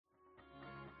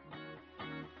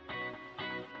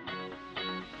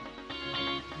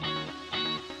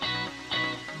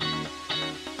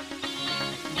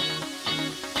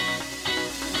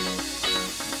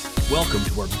Welcome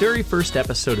to our very first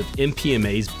episode of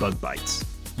MPMA's Bug Bites,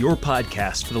 your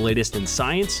podcast for the latest in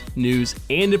science, news,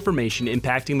 and information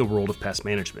impacting the world of pest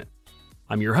management.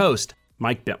 I'm your host,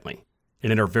 Mike Bentley,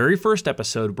 and in our very first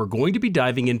episode, we're going to be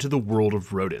diving into the world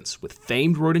of rodents with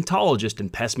famed rodentologist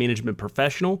and pest management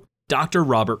professional, Dr.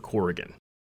 Robert Corrigan.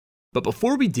 But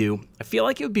before we do, I feel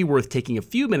like it would be worth taking a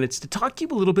few minutes to talk to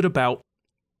you a little bit about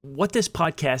what this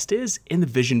podcast is and the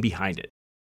vision behind it.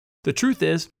 The truth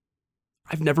is,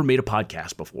 I've never made a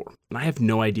podcast before, and I have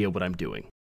no idea what I'm doing.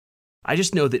 I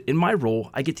just know that in my role,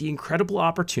 I get the incredible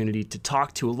opportunity to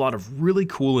talk to a lot of really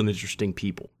cool and interesting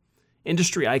people.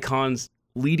 Industry icons,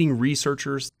 leading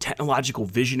researchers, technological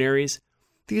visionaries.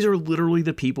 These are literally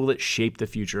the people that shape the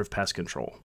future of pest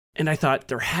control. And I thought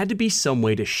there had to be some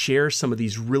way to share some of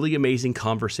these really amazing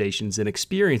conversations and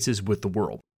experiences with the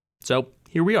world. So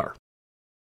here we are.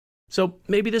 So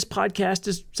maybe this podcast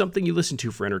is something you listen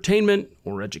to for entertainment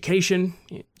or education.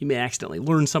 You may accidentally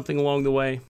learn something along the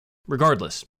way.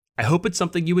 Regardless, I hope it's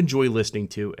something you enjoy listening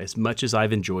to as much as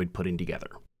I've enjoyed putting together.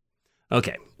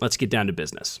 Okay, let's get down to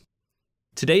business.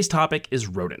 Today's topic is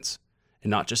rodents.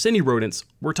 And not just any rodents,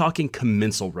 we're talking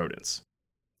commensal rodents.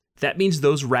 That means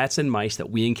those rats and mice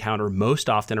that we encounter most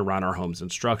often around our homes and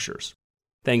structures.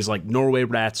 Things like Norway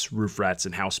rats, roof rats,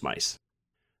 and house mice.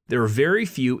 There are very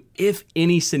few, if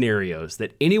any, scenarios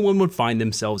that anyone would find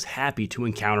themselves happy to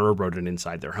encounter a rodent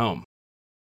inside their home.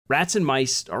 Rats and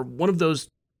mice are one of those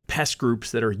pest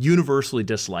groups that are universally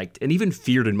disliked and even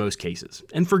feared in most cases,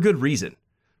 and for good reason.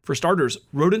 For starters,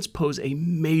 rodents pose a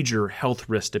major health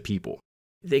risk to people.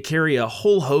 They carry a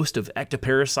whole host of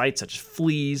ectoparasites such as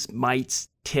fleas, mites,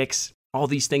 ticks. All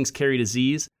these things carry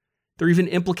disease. They're even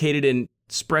implicated in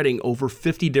spreading over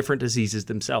 50 different diseases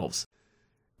themselves.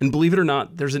 And believe it or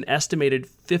not, there's an estimated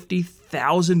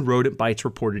 50,000 rodent bites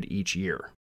reported each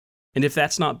year. And if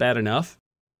that's not bad enough,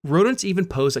 rodents even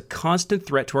pose a constant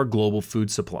threat to our global food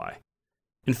supply.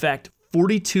 In fact,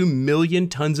 42 million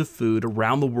tons of food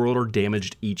around the world are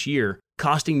damaged each year,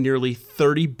 costing nearly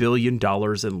 $30 billion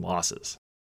in losses.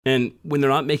 And when they're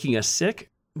not making us sick,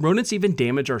 rodents even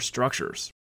damage our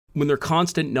structures. When their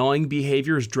constant gnawing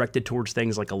behavior is directed towards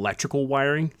things like electrical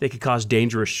wiring, they could cause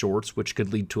dangerous shorts, which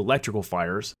could lead to electrical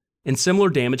fires. And similar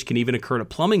damage can even occur to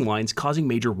plumbing lines, causing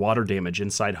major water damage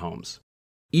inside homes.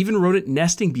 Even rodent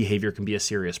nesting behavior can be a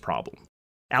serious problem.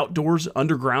 Outdoors,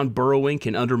 underground burrowing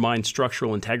can undermine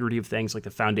structural integrity of things like the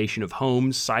foundation of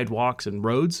homes, sidewalks, and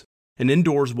roads. And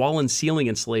indoors, wall and ceiling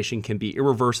insulation can be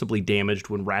irreversibly damaged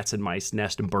when rats and mice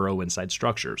nest and burrow inside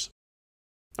structures.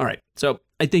 All right, so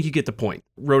I think you get the point.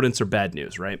 Rodents are bad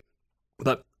news, right?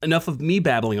 But enough of me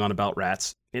babbling on about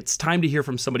rats. It's time to hear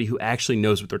from somebody who actually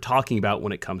knows what they're talking about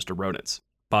when it comes to rodents,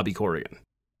 Bobby Corrigan.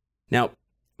 Now,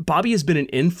 Bobby has been an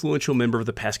influential member of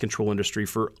the pest control industry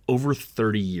for over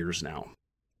 30 years now.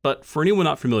 But for anyone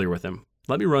not familiar with him,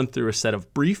 let me run through a set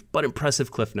of brief but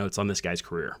impressive cliff notes on this guy's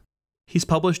career. He's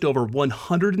published over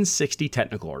 160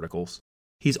 technical articles.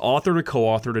 He's authored or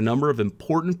co-authored a number of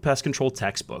important pest control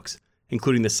textbooks,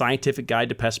 including the Scientific Guide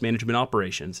to Pest Management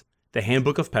Operations, the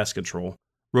Handbook of Pest Control,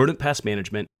 Rodent Pest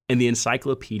Management, and the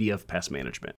Encyclopedia of Pest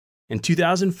Management. In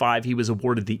 2005, he was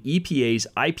awarded the EPA's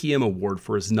IPM Award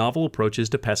for his novel approaches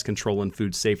to pest control and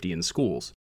food safety in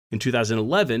schools. In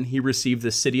 2011, he received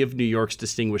the City of New York's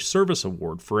Distinguished Service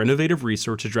Award for innovative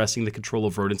research addressing the control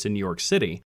of rodents in New York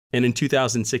City. And in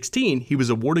 2016, he was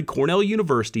awarded Cornell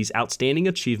University's Outstanding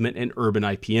Achievement in Urban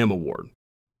IPM Award.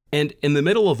 And in the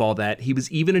middle of all that, he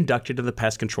was even inducted to the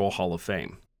Pest Control Hall of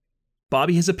Fame.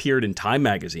 Bobby has appeared in Time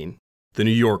Magazine, The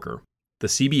New Yorker, the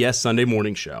CBS Sunday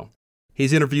Morning Show.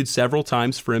 He's interviewed several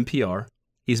times for NPR.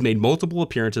 He's made multiple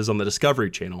appearances on the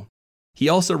Discovery Channel. He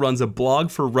also runs a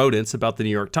blog for rodents about the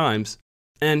New York Times.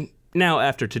 And now,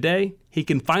 after today, he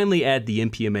can finally add the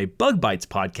MPMA Bug Bites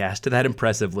podcast to that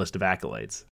impressive list of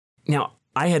accolades. Now,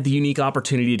 I had the unique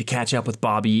opportunity to catch up with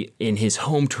Bobby in his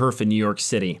home turf in New York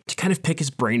City to kind of pick his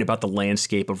brain about the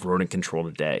landscape of rodent control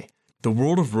today. The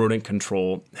world of rodent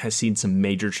control has seen some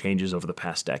major changes over the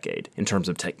past decade in terms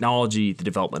of technology, the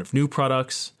development of new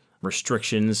products,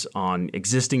 restrictions on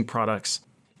existing products.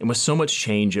 And with so much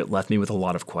change, it left me with a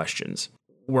lot of questions.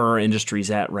 Where our industry's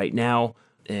at right now,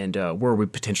 and where we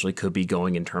potentially could be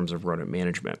going in terms of rodent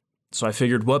management. So I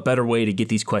figured what better way to get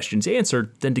these questions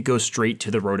answered than to go straight to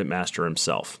the rodent master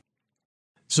himself.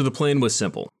 So the plan was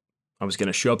simple. I was going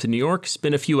to show up to New York,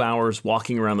 spend a few hours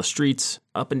walking around the streets,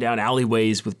 up and down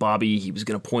alleyways with Bobby. He was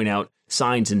going to point out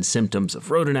signs and symptoms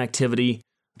of rodent activity.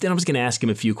 Then I was going to ask him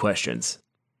a few questions.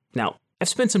 Now, I've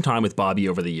spent some time with Bobby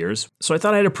over the years, so I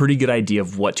thought I had a pretty good idea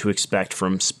of what to expect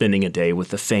from spending a day with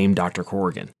the famed Dr.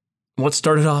 Corrigan. What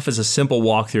started off as a simple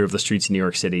walkthrough of the streets of New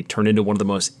York City turned into one of the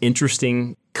most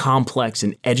interesting, complex,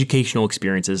 and educational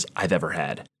experiences I've ever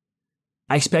had.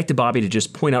 I expected Bobby to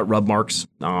just point out rub marks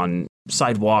on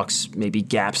sidewalks, maybe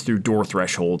gaps through door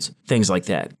thresholds, things like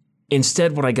that.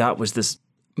 Instead, what I got was this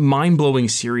mind-blowing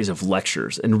series of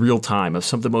lectures in real time of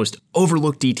some of the most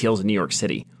overlooked details in New York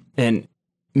City. And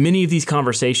many of these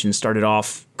conversations started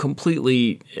off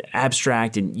completely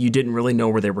abstract and you didn't really know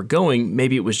where they were going.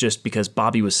 Maybe it was just because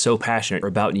Bobby was so passionate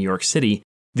about New York City.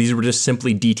 These were just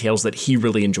simply details that he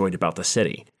really enjoyed about the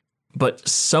city. But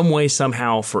some way,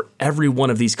 somehow, for every one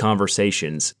of these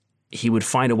conversations, he would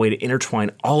find a way to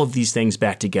intertwine all of these things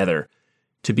back together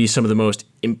to be some of the most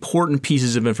important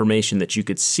pieces of information that you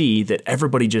could see that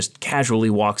everybody just casually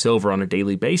walks over on a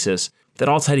daily basis that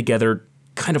all tie together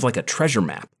kind of like a treasure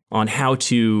map on how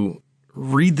to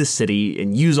read the city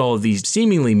and use all of these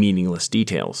seemingly meaningless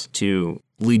details to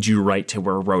lead you right to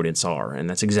where rodents are. And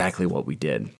that's exactly what we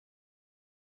did.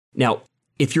 Now,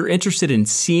 if you're interested in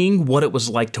seeing what it was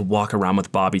like to walk around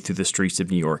with Bobby through the streets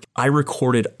of New York, I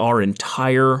recorded our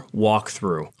entire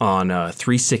walkthrough on a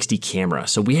 360 camera.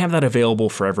 So we have that available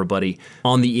for everybody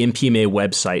on the MPMA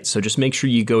website. So just make sure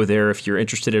you go there if you're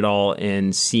interested at all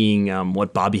in seeing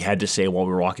what Bobby had to say while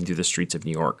we were walking through the streets of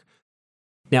New York.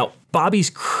 Now, Bobby's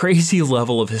crazy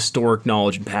level of historic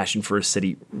knowledge and passion for his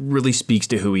city really speaks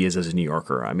to who he is as a New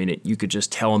Yorker. I mean, you could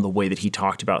just tell in the way that he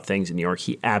talked about things in New York.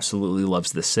 He absolutely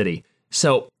loves the city.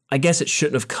 So I guess it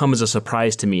shouldn't have come as a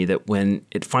surprise to me that when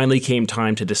it finally came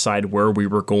time to decide where we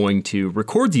were going to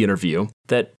record the interview,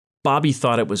 that Bobby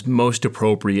thought it was most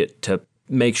appropriate to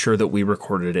make sure that we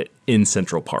recorded it in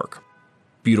Central Park.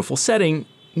 Beautiful setting,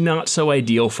 not so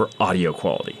ideal for audio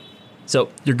quality. So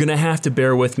you're going to have to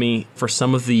bear with me for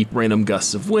some of the random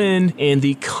gusts of wind and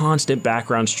the constant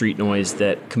background street noise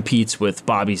that competes with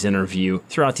Bobby's interview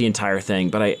throughout the entire thing.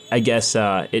 But I guess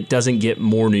it doesn't get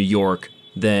more New York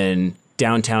than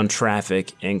downtown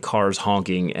traffic and cars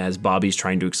honking as Bobby's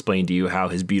trying to explain to you how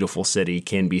his beautiful city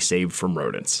can be saved from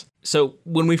rodents. So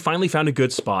when we finally found a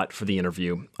good spot for the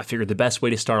interview, I figured the best way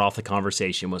to start off the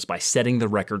conversation was by setting the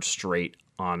record straight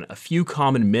on a few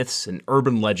common myths and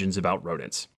urban legends about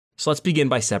rodents. So let's begin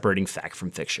by separating fact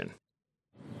from fiction.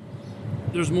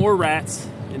 There's more rats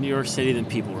in New York City than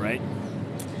people, right?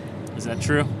 Is that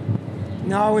true?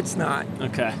 No, it's not.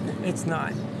 Okay. It's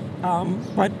not.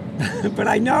 But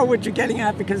I know what you're getting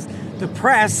at because the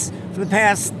press for the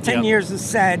past 10 years has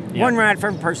said 1 rat for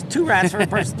every person, 2 rats for every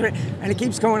person, 3, and it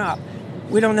keeps going up.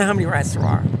 We don't know how many rats there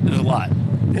are. There's a lot.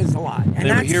 There's a lot. And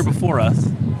they were here before us.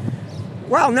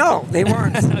 Well, no, they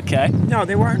weren't. Okay. No,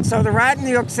 they weren't. So the rat in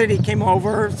New York City came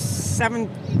over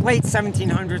late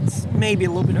 1700s, maybe a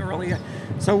little bit earlier.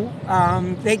 So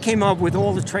they came up with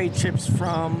all the trade ships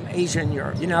from Asia and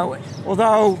Europe.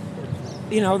 Although,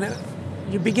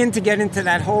 you begin to get into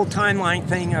that whole timeline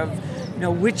thing of,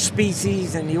 which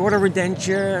species and the order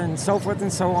rodentia and so forth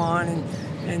and so on.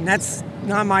 And that's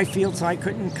not my field, so I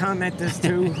couldn't comment as to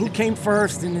who came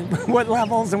first and what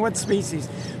levels and what species.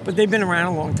 But they've been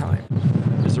around a long time.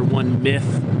 Is there one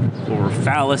myth or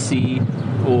fallacy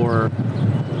or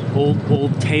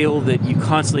old tale that you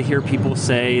constantly hear people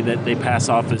say that they pass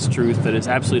off as truth that is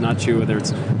absolutely not true, whether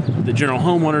it's the general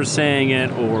homeowner saying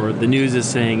it or the news is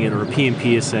saying it or a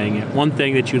PMP is saying it? One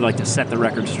thing that you'd like to set the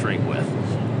record straight with?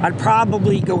 I'd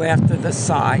probably go after the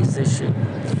size issue.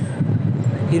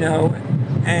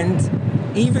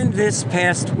 And even this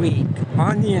past week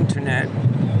on the internet,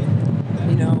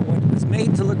 what was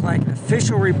made to look like an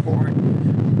official report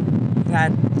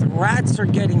that the rats are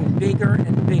getting bigger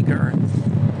and bigger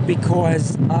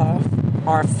because of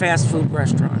our fast food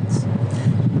restaurants,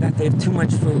 that they have too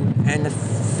much food, and the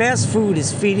fast food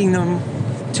is feeding them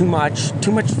too much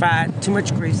fat, too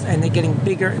much grease, and they're getting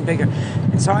bigger and bigger.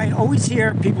 And so I always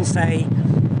hear people say,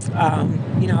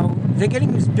 they're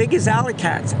getting as big as alley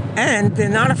cats, and they're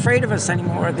not afraid of us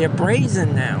anymore. They're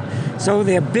brazen now. So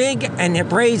they're big and they're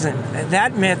brazen.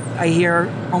 That myth I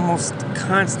hear almost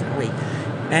constantly.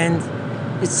 And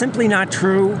it's simply not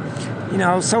true.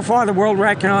 So far the world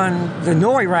record on the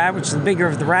Noi rat, which is the bigger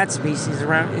of the rat species, is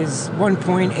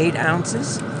 1.8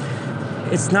 ounces.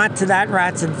 It's not to that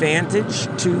rat's advantage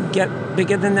to get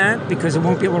bigger than that because it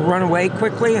won't be able to run away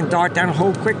quickly and dart down a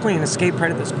hole quickly and escape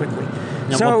predators quickly.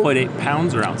 Now, so, 1.8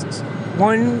 pounds or ounces?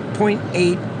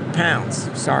 1.8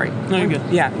 pounds. Sorry. No, you're good.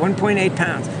 Yeah, 1.8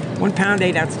 pounds. 1 pound,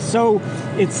 8 ounces. So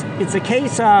it's a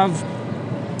case of,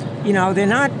 they're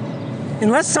not,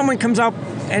 unless someone comes up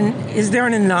and is there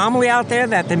an anomaly out there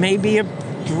that there may be a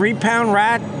 3-pound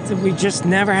rat that we just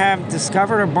never have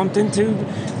discovered or bumped into?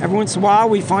 Every once in a while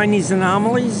we find these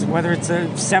anomalies, whether it's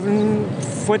a 7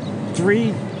 foot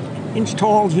 3 inch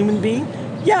tall human being,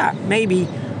 Yeah, maybe,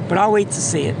 but I'll wait to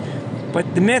see it.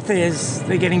 But the myth is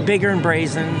they're getting bigger and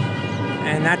brazen,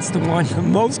 and that's the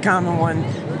most common one,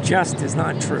 just is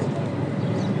not true.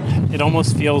 It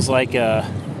almost feels like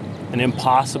an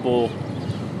impossible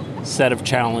set of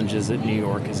challenges that New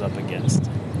York is up against.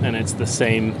 And it's the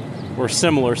same or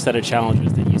similar set of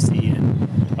challenges that you see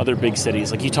in other big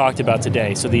cities, like you talked about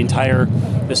today. So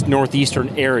this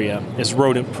northeastern area is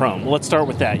rodent prone. Well, let's start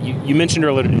with that. You mentioned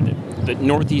earlier that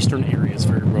northeastern area is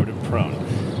very rodent prone.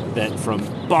 That from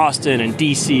Boston and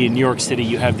DC and New York City,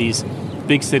 you have these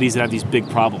big cities that have these big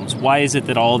problems. Why is it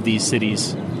that all of these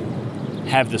cities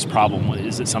have this problem?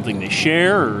 Is it something they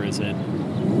share, or is it?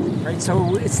 Right,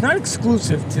 so it's not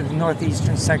exclusive to the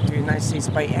northeastern sector of the United States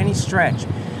by any stretch.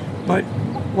 But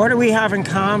what do we have in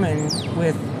common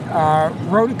with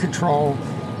rodent control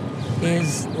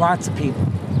is lots of people,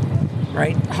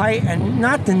 right? And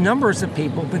not the numbers of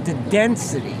people, but the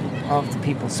density of the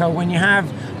people. So when you have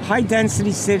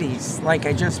high-density cities, like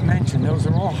I just mentioned, those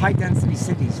are all high-density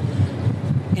cities.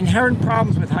 Inherent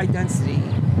problems with high density,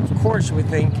 of course, you would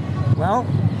think, well,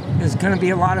 there's going to be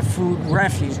a lot of food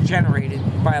refuse generated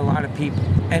by a lot of people.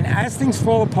 And as things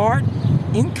fall apart,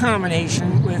 in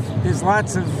combination with there's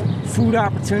lots of food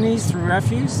opportunities through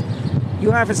refuse,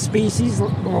 you have a species,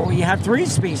 or you have three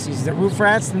species, the roof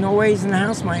rats, the Norways, and the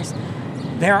house mice.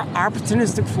 They're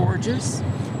opportunistic foragers,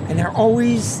 and they're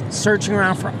always searching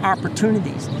around for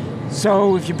opportunities.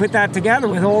 So if you put that together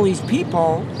with all these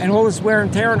people and all this wear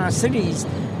and tear in our cities,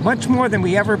 much more than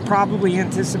we ever probably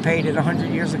anticipated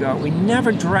 100 years ago. We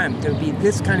never dreamt there would be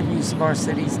this kind of use of our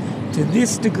cities to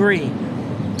this degree.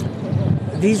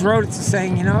 These rodents are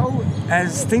saying,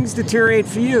 as things deteriorate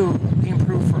for you, they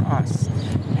improve for us.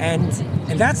 And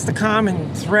that's the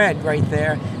common thread right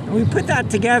there. And we put that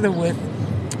together with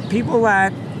people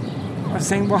that are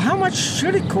saying, well, how much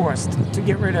should it cost to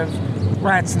get rid of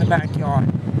rats in the backyard?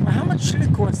 Well, how much should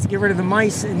it cost to get rid of the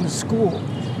mice in the school?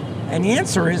 And the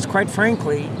answer is, quite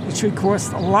frankly, it should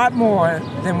cost a lot more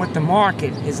than what the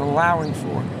market is allowing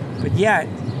for. But yet,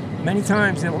 many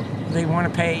times they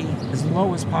want to pay as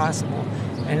low as possible.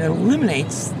 And it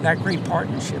eliminates that great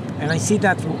partnership. And I see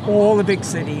that through all the big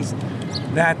cities,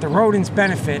 that the rodents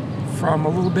benefit from a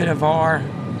little bit of our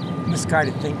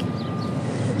misguided thinking.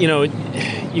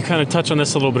 You kind of touched on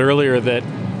this a little bit earlier, that,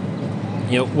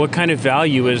 what kind of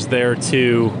value is there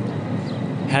to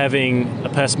having a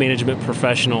pest management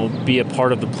professional be a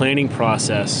part of the planning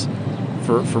process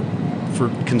for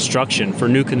construction, for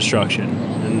new construction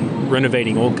and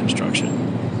renovating old construction?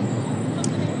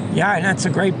 Yeah, and that's a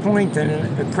great point,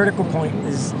 and a critical point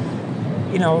is,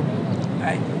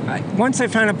 once I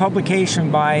found a publication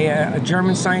by a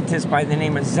German scientist by the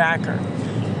name of Zacher,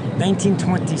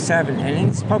 1927, and in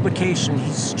his publication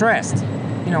he stressed,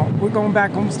 we're going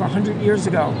back almost 100 years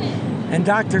ago. And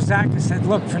Dr. Zacher said,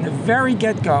 look, from the very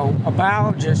get-go, a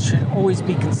biologist should always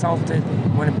be consulted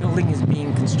when a building is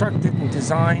being constructed and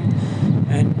designed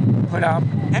and put up,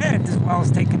 and as well as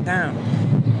taken down.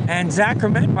 And Zacher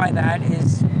meant by that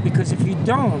is because if you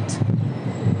don't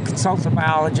consult a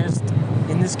biologist,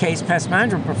 in this case, pest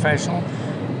management professional,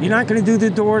 you're not going to do the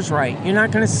doors right. You're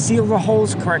not going to seal the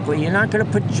holes correctly. You're not going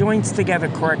to put joints together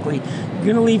correctly. You're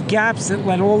going to leave gaps that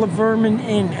let all the vermin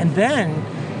in, and then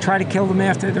try to kill them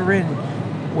after they're in.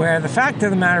 Where the fact of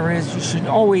the matter is, you should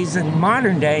always, in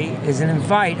modern day,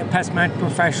 invite a pest management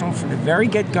professional from the very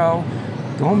get-go,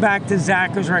 going back to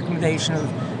Zacher's recommendation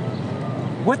of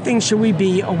what things should we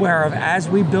be aware of as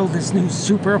we build this new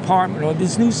super apartment or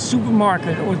this new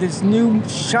supermarket or this new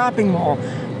shopping mall.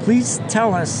 Please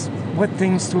tell us what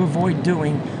things to avoid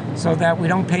doing so that we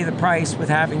don't pay the price with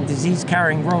having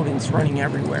disease-carrying rodents running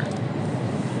everywhere.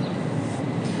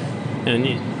 And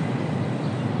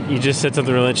you just said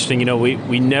something really interesting.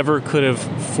 We never could have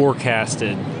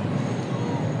forecasted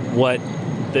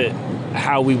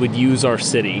how we would use our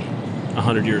city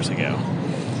 100 years ago.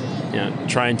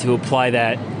 Trying to apply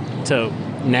that to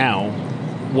now,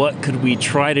 what could we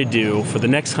try to do for the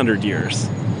next 100 years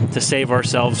to save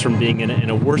ourselves from being in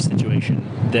a worse situation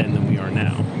than we are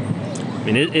now? I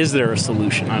mean, is there a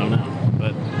solution? I don't know,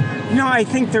 but I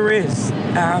think there is,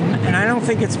 and I don't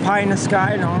think it's pie in the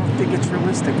sky. And I don't think it's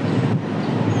realistic.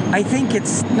 I think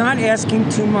it's not asking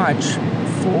too much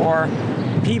for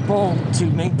people to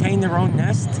maintain their own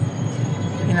nest.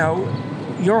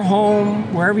 Your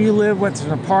home, wherever you live, whether it's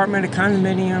an apartment, a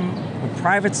condominium, a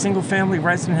private single-family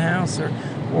resident house,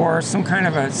 or some kind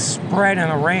of a spread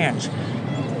on a ranch,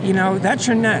 that's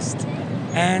your nest.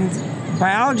 And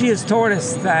biology has taught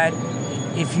us that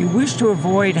if you wish to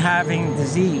avoid having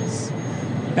disease,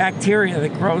 bacteria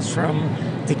that grows from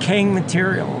decaying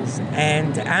materials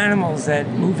and animals that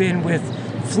move in with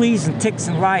fleas and ticks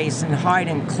and lice and hide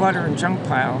in clutter and junk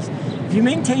piles. If you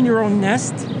maintain your own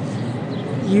nest,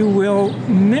 you will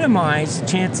minimize the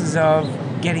chances of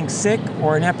getting sick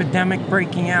or an epidemic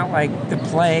breaking out like the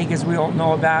plague, as we all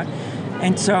know about.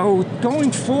 And so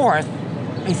going forth,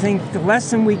 I think the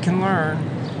lesson we can learn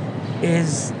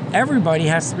is everybody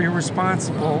has to be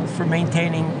responsible for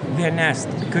maintaining their nest,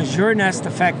 because your nest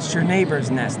affects your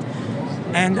neighbor's nest.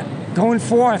 And going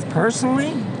forth,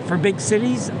 personally, for big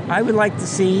cities, I would like to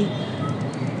see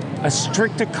a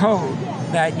stricter code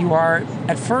that you are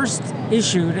at first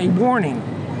issued a warning.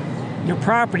 Your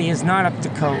property is not up to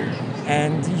code,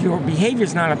 and your behavior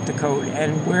is not up to code,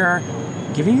 and we're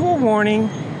giving you a warning.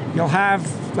 You'll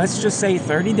have, let's just say,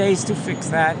 30 days to fix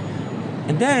that,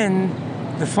 and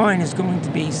then the fine is going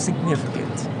to be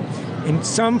significant in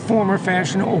some form or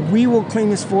fashion, or we will clean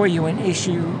this for you and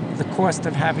issue the cost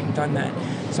of having done that.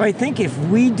 So I think if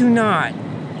we do not,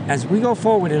 as we go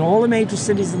forward in all the major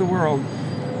cities of the world,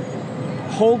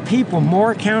 hold people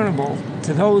more accountable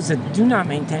to those that do not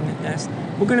maintain the nest,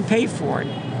 we're going to pay for it.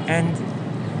 And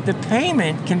the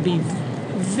payment can be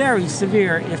very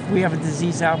severe if we have a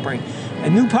disease outbreak.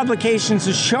 And new publications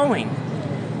are showing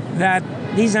that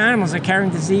these animals are carrying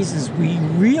diseases we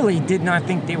really did not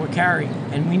think they were carrying.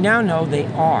 And we now know they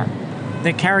are.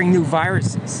 They're carrying new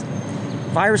viruses.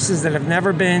 Viruses that have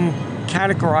never been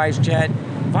categorized yet.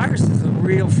 Viruses are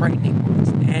real frightening ones.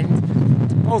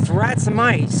 And both rats and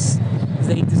mice,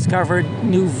 they discovered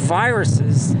new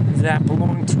viruses that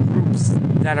belong to groups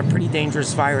that are pretty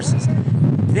dangerous viruses.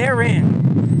 Therein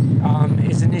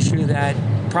is an issue that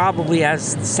probably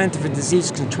has the Center for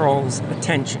Disease Control's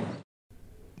attention.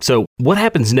 So what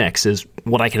happens next is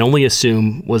what I can only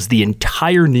assume was the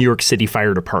entire New York City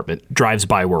Fire Department drives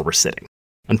by where we're sitting.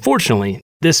 Unfortunately,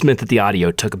 this meant that the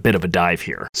audio took a bit of a dive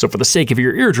here. So for the sake of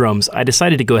your eardrums, I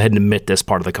decided to go ahead and omit this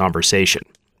part of the conversation.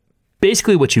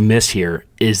 Basically what you miss here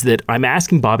is that I'm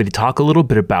asking Bobby to talk a little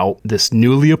bit about this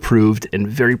newly approved and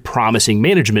very promising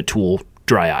management tool,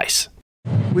 Dry Ice.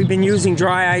 We've been using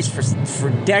dry ice for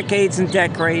decades and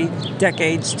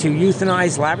decades to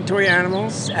euthanize laboratory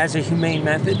animals as a humane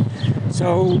method.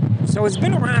 So it's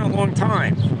been around a long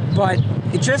time, but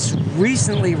it just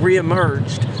recently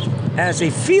reemerged as a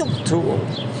field tool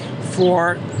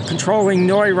for controlling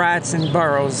Nori rats in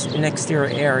burrows in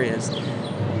exterior areas,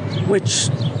 which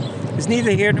is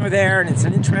neither here nor there, and it's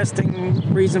an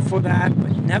interesting reason for that.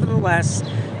 But nevertheless,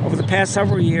 over the past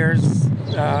several years,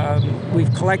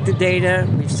 we've collected data,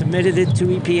 we've submitted it to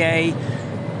EPA,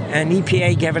 and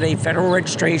EPA gave it a federal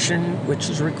registration, which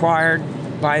is required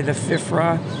by the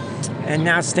FIFRA, and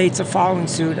now states are following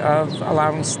suit of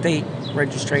allowing state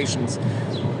registrations.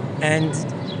 And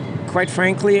quite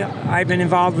frankly, I've been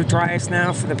involved with Dry Ice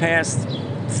now for the past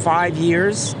 5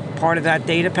 years, part of that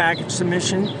data package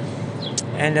submission.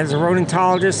 And as a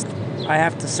rodentologist, I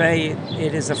have to say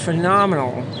it is a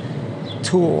phenomenal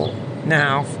tool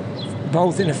now,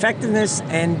 both in effectiveness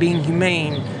and being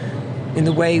humane in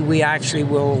the way we actually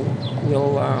will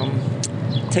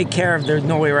take care of their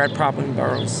Nori rat problem in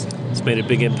burrows. It's made a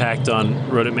big impact on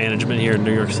rodent management here in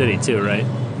New York City too, right?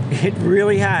 It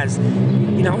really has.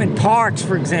 You know, in parks,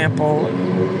 for example,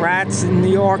 rats in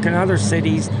New York and other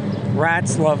cities,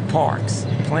 rats love parks.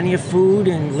 Plenty of food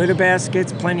and litter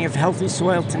baskets, plenty of healthy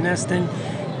soil to nest in,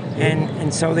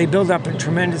 and so they build up in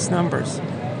tremendous numbers.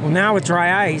 Well, now with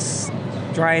dry ice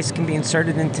can be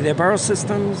inserted into their burrow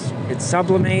systems. It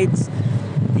sublimates.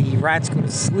 The rats go to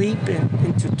sleep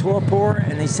into torpor,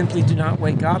 and they simply do not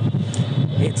wake up.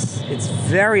 It's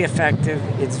very effective.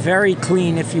 It's very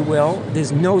clean, if you will.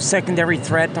 There's no secondary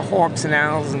threat to hawks and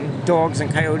owls and dogs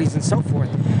and coyotes and so forth.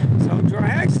 So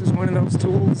dry ice is one of those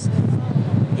tools.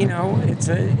 You know, it's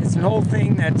an old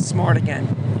thing that's smart again.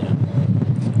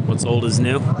 What's old is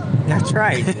new. That's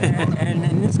right. and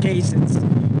in this case, it's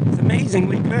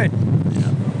amazingly good.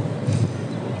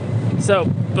 So,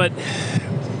 but,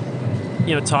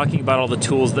 you know, talking about all the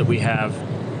tools that we have,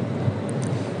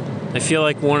 I feel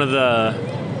like one of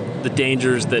the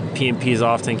dangers that PMPs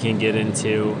often can get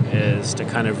into is to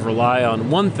kind of rely on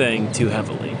one thing too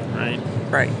heavily, right?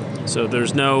 Right. So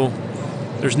there's no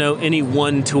any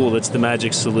one tool that's the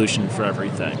magic solution for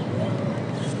everything.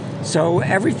 So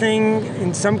everything,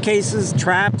 in some cases,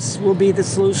 traps will be the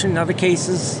solution. In other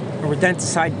cases, a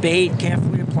rodenticide bait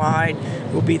carefully applied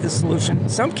will be the solution. In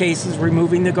some cases,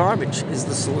 removing the garbage is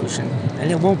the solution.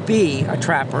 And it won't be a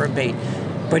trap or a bait.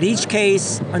 But each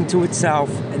case unto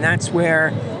itself, and that's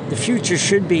where the future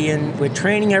should be. And we're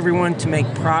training everyone to make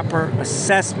proper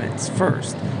assessments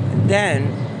first, and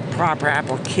then proper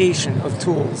application of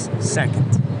tools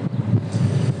second.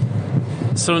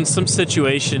 So in some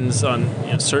situations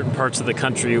on certain parts of the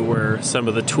country where some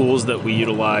of the tools that we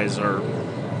utilize are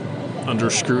under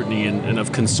scrutiny and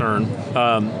of concern,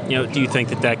 do you think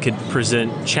that could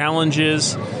present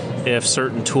challenges if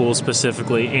certain tools,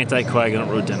 specifically anticoagulant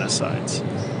rodenticides,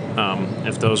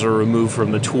 if those are removed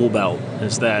from the tool belt?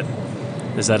 Is that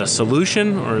a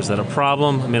solution or is that a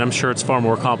problem? I mean, I'm sure it's far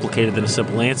more complicated than a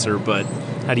simple answer, but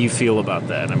how do you feel about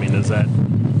that? I mean, is that...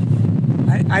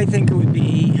 I think it would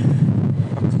be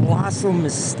a colossal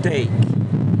mistake.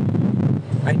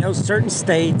 I know certain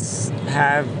states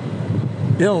have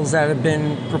bills that have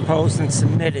been proposed and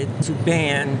submitted to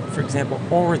ban, for example,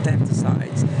 all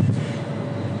rodenticides.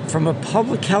 From a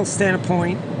public health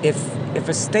standpoint, if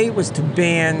a state was to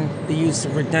ban the use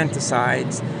of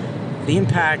rodenticides, the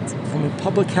impact from a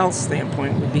public health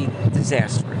standpoint would be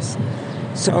disastrous.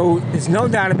 So there's no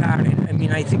doubt about it. I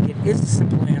mean, I think it is a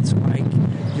simple answer, Mike.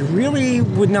 You really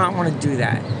would not want to do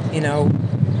that.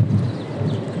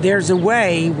 There's a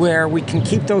way where we can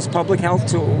keep those public health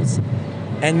tools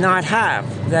and not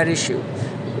have that issue.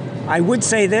 I would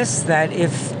say this, that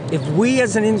if we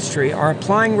as an industry are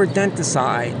applying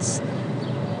rodenticides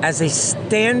as a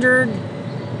standard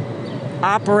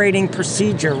operating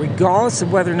procedure, regardless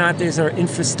of whether or not there's an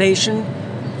infestation,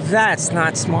 that's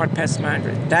not smart pest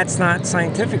management. That's not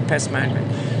scientific pest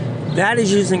management. That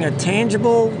is using a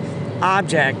tangible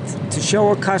object to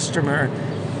show a customer,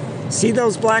 see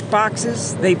those black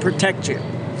boxes? They protect you.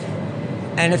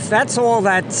 And if that's all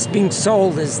that's being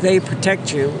sold is they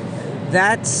protect you,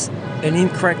 that's an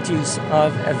incorrect use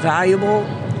of a valuable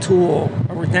tool,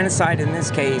 a rodenticide in this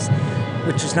case,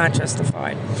 which is not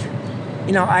justified.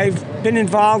 I've been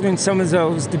involved in some of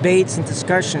those debates and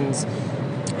discussions,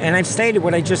 and I've stated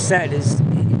what I just said is it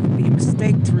would be a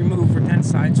mistake to remove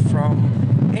rodenticides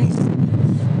from any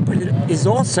state, but it is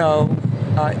also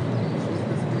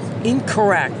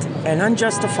incorrect and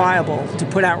unjustifiable to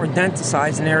put out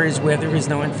rodenticides in areas where there is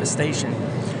no infestation.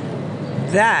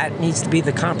 That needs to be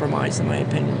the compromise, in my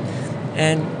opinion.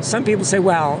 And some people say,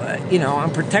 well,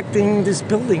 I'm protecting this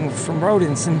building from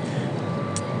rodents. And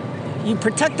you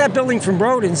protect that building from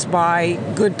rodents by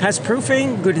good pest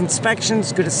proofing, good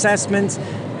inspections, good assessments,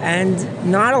 and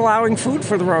not allowing food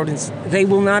for the rodents. They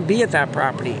will not be at that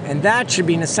property. And that should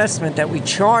be an assessment that we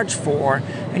charge for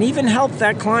and even help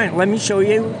that client. Let me show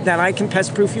you that I can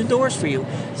pest proof your doors for you.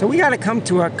 So we got to come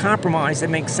to a compromise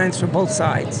that makes sense for both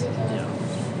sides. Yeah.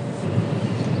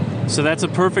 So that's a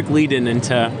perfect lead-in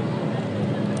into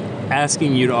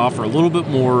asking you to offer a little bit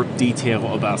more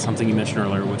detail about something you mentioned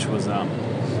earlier, which was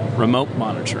remote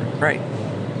monitoring. Right.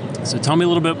 So tell me a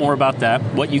little bit more about that,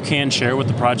 what you can share with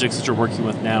the projects that you're working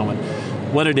with now, and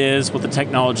what it is, what the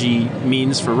technology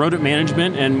means for rodent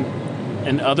management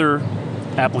and other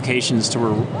applications to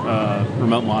where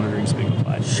remote monitoring is being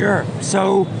applied. Sure.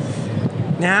 So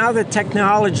now the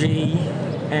technology,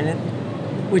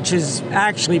 which is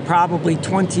actually probably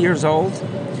 20 years old,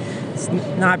 it's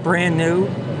not brand new,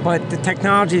 but the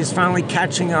technology is finally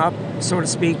catching up, so to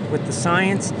speak, with the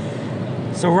science.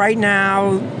 So right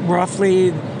now,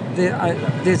 roughly,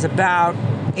 there's about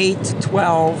 8 to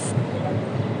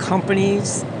 12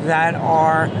 companies that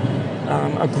are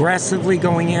aggressively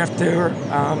going after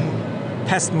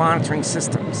pest monitoring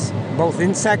systems, both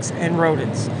insects and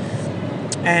rodents.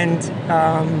 And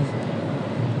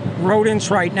rodents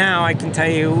right now, I can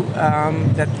tell you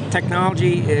that the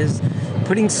technology is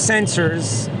putting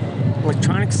sensors,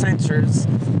 electronic sensors,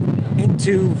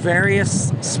 into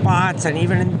various spots and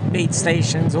even in bait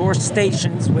stations or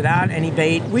stations without any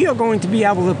bait. We are going to be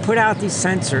able to put out these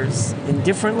sensors in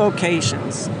different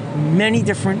locations, many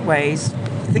different ways.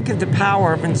 Think of the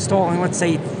power of installing, let's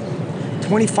say,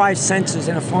 25 sensors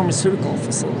in a pharmaceutical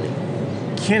facility.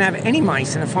 You can't have any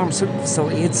mice in a pharmaceutical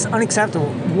facility. It's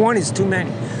unacceptable. One is too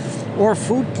many. Or a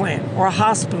food plant, or a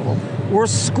hospital, or a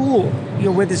school,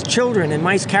 where there's children and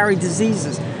mice carry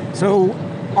diseases. So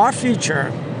our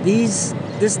future, this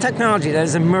technology that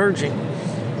is emerging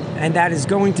and that is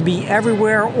going to be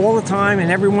everywhere all the time, and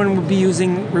everyone will be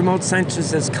using remote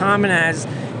sensors as common as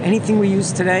anything we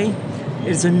use today,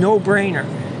 is a no-brainer.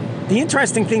 The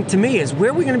interesting thing to me is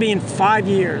where we're going to be in 5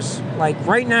 years. Like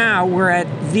right now, we're at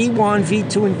V1,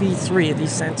 V2, and V3 of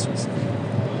these sensors.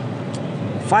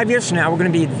 5 years from now, we're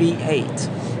going to be at V8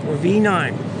 or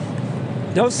V9.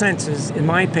 Those sensors, in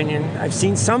my opinion, I've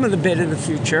seen some of the bit of the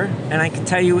future, and I can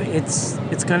tell you it's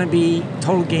going to be a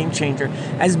total game changer.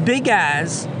 As big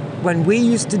as when we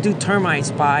used to do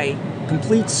termites by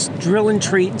complete drill and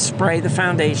treat and spray the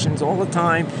foundations all the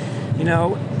time,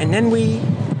 and then we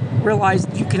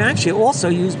realized you can actually also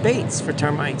use baits for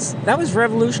termites. That was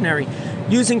revolutionary.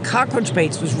 Using cockroach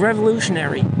baits was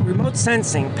revolutionary. Remote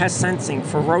sensing, pest sensing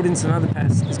for rodents and other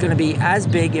pests is going to be as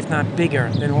big, if not bigger,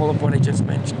 than all of what I just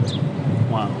mentioned.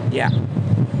 Wow. Yeah.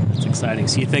 That's exciting.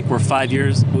 So you think we're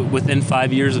within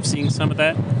 5 years of seeing some of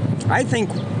that? I think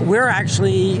we're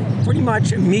actually pretty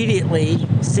much immediately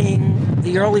seeing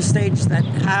the early stages that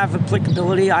have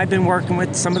applicability. I've been working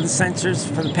with some of the sensors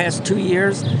for the past 2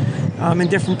 years in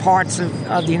different parts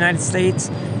of the United States.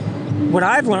 What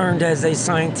I've learned as a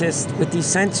scientist with these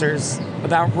sensors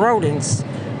about rodents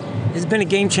has been a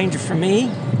game changer for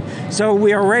me. So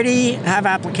we already have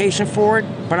application for it,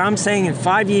 but I'm saying in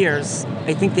 5 years,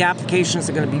 I think the applications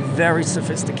are going to be very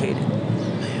sophisticated.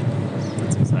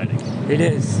 That's exciting. It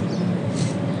is.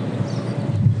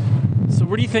 So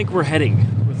where do you think we're heading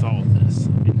with all of this?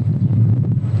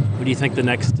 What do you think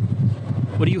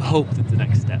what do you hope that the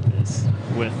next step is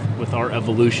with our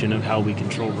evolution of how we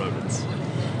control rodents?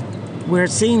 We're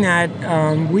seeing that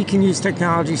we can use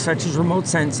technology such as remote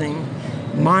sensing,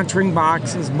 monitoring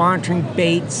boxes, monitoring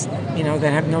baits,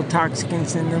 that have no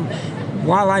toxicants in them,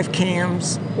 wildlife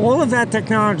cams. All of that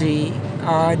technology,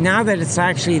 now that it's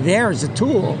actually there as a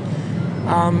tool,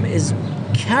 is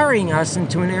carrying us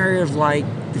into an area of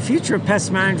the future of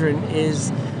pest management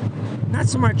is not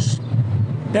so much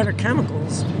better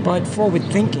chemicals, but forward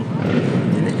thinking.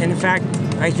 And in fact,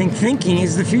 I think thinking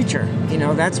is the future.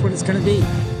 That's what it's going to be.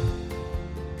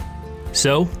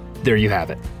 So, there you have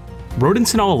it.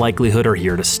 Rodents in all likelihood are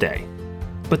here to stay.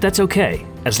 But that's okay,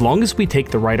 as long as we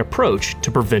take the right approach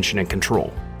to prevention and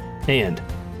control. And,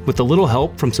 with a little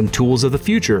help from some tools of the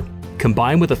future,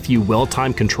 combined with a few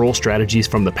well-timed control strategies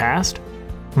from the past,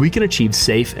 we can achieve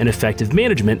safe and effective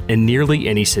management in nearly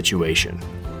any situation.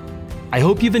 I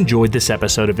hope you've enjoyed this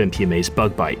episode of MPMA's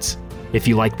Bug Bites. If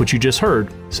you liked what you just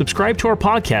heard, subscribe to our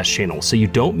podcast channel so you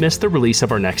don't miss the release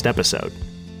of our next episode.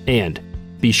 And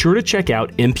be sure to check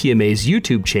out MPMA's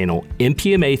YouTube channel,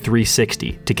 MPMA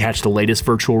 360, to catch the latest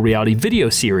virtual reality video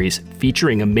series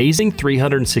featuring amazing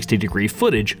 360-degree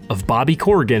footage of Bobby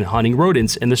Corrigan hunting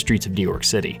rodents in the streets of New York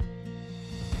City.